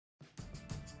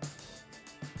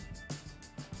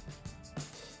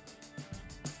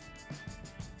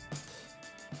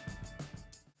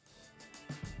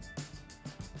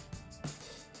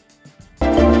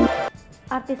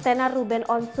Artis tenar Ruben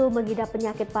Onsu mengidap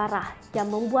penyakit parah yang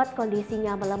membuat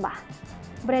kondisinya melemah.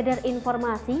 Beredar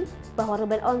informasi bahwa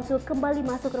Ruben Onsu kembali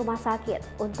masuk rumah sakit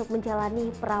untuk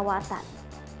menjalani perawatan.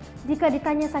 Jika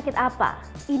ditanya sakit apa,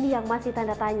 ini yang masih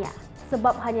tanda tanya,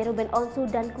 sebab hanya Ruben Onsu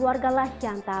dan keluargalah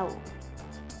yang tahu.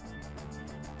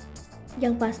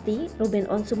 Yang pasti, Ruben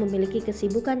Onsu memiliki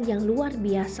kesibukan yang luar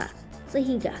biasa,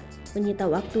 sehingga menyita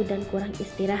waktu dan kurang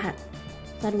istirahat.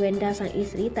 Sarwendah, sang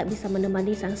istri, tak bisa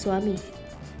menemani sang suami.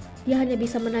 Dia hanya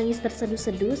bisa menangis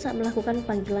tersedu-sedu saat melakukan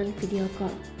panggilan video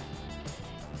call.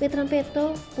 Betrand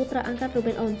Peto, putra angkat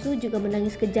Ruben Onsu, juga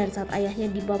menangis kejar saat ayahnya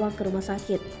dibawa ke rumah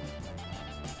sakit.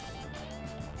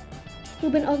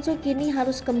 Ruben Onsu kini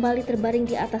harus kembali terbaring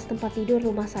di atas tempat tidur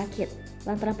rumah sakit,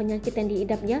 lantaran penyakit yang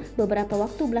diidapnya beberapa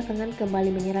waktu belakangan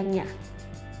kembali menyerangnya.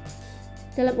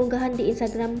 Dalam unggahan di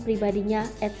Instagram pribadinya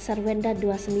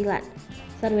 @sarwendah29,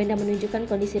 Sarwendah menunjukkan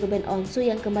kondisi Ruben Onsu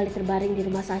yang kembali terbaring di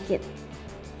rumah sakit.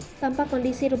 Tampak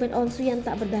kondisi Ruben Onsu yang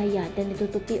tak berdaya dan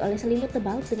ditutupi oleh selimut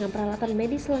tebal dengan peralatan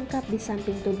medis lengkap di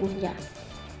samping tubuhnya.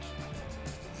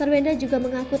 Sarwendah juga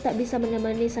mengaku tak bisa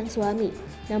menemani sang suami,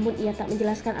 namun ia tak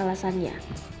menjelaskan alasannya.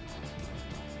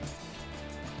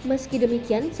 Meski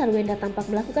demikian, Sarwendah tampak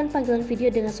melakukan panggilan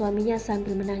video dengan suaminya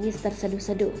sambil menangis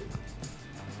tersedu-sedu.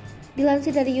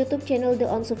 Dilansir dari YouTube channel The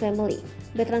Onsu Family,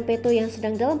 Betrand Peto yang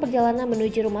sedang dalam perjalanan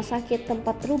menuju rumah sakit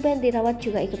tempat Ruben dirawat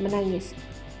juga ikut menangis.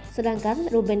 Sedangkan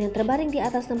Ruben yang terbaring di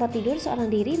atas tempat tidur seorang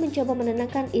diri mencoba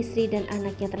menenangkan istri dan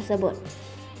anaknya tersebut.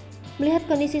 Melihat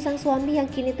kondisi sang suami yang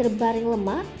kini terbaring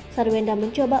lemah, Sarwendah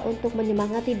mencoba untuk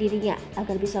menyemangati dirinya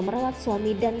agar bisa merawat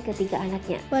suami dan ketiga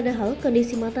anaknya. Padahal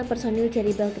kondisi mata personil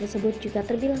Ceribel tersebut juga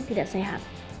terbilang tidak sehat.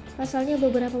 Pasalnya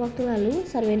beberapa waktu lalu,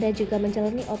 Sarwendah juga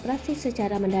menjalani operasi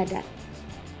secara mendadak.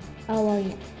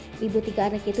 Awalnya, ibu tiga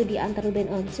anak itu diantar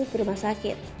Ruben Onsu ke rumah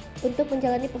sakit untuk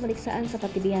menjalani pemeriksaan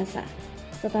seperti biasa.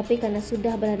 Tetapi karena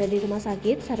sudah berada di rumah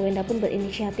sakit, Sarwendah pun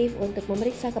berinisiatif untuk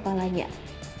memeriksa kepalanya.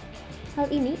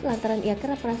 Hal ini lantaran ia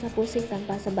kerap merasa pusing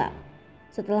tanpa sebab.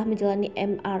 Setelah menjalani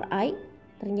MRI,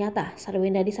 ternyata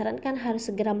Sarwendah disarankan harus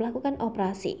segera melakukan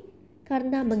operasi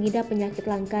karena mengidap penyakit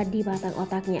langka di batang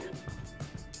otaknya.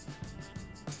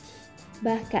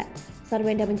 Bahkan,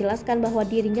 Sarwendah menjelaskan bahwa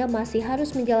dirinya masih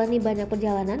harus menjalani banyak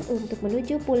perjalanan untuk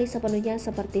menuju pulih sepenuhnya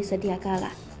seperti sedia kala.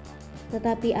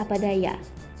 Tetapi apa daya,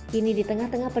 kini di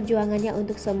tengah-tengah perjuangannya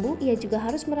untuk sembuh, ia juga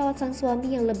harus merawat sang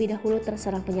suami yang lebih dahulu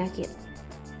terserang penyakit.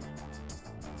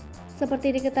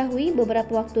 Seperti diketahui,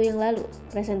 beberapa waktu yang lalu,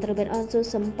 presenter Ruben Onsu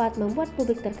sempat membuat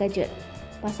publik terkejut.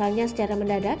 Pasalnya secara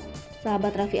mendadak,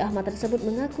 sahabat Raffi Ahmad tersebut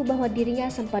mengaku bahwa dirinya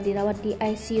sempat dirawat di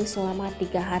ICU selama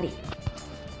 3 hari.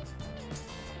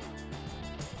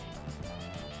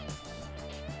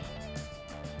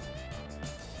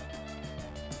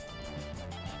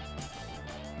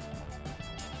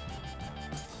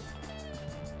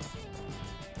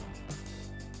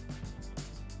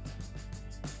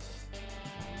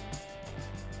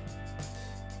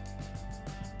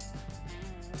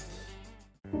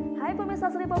 Hai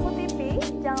pemirsa Sri Popo TV,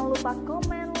 jangan lupa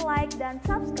komen, like, dan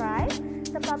subscribe,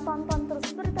 serta tonton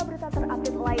terus berita-berita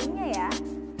terupdate lainnya ya.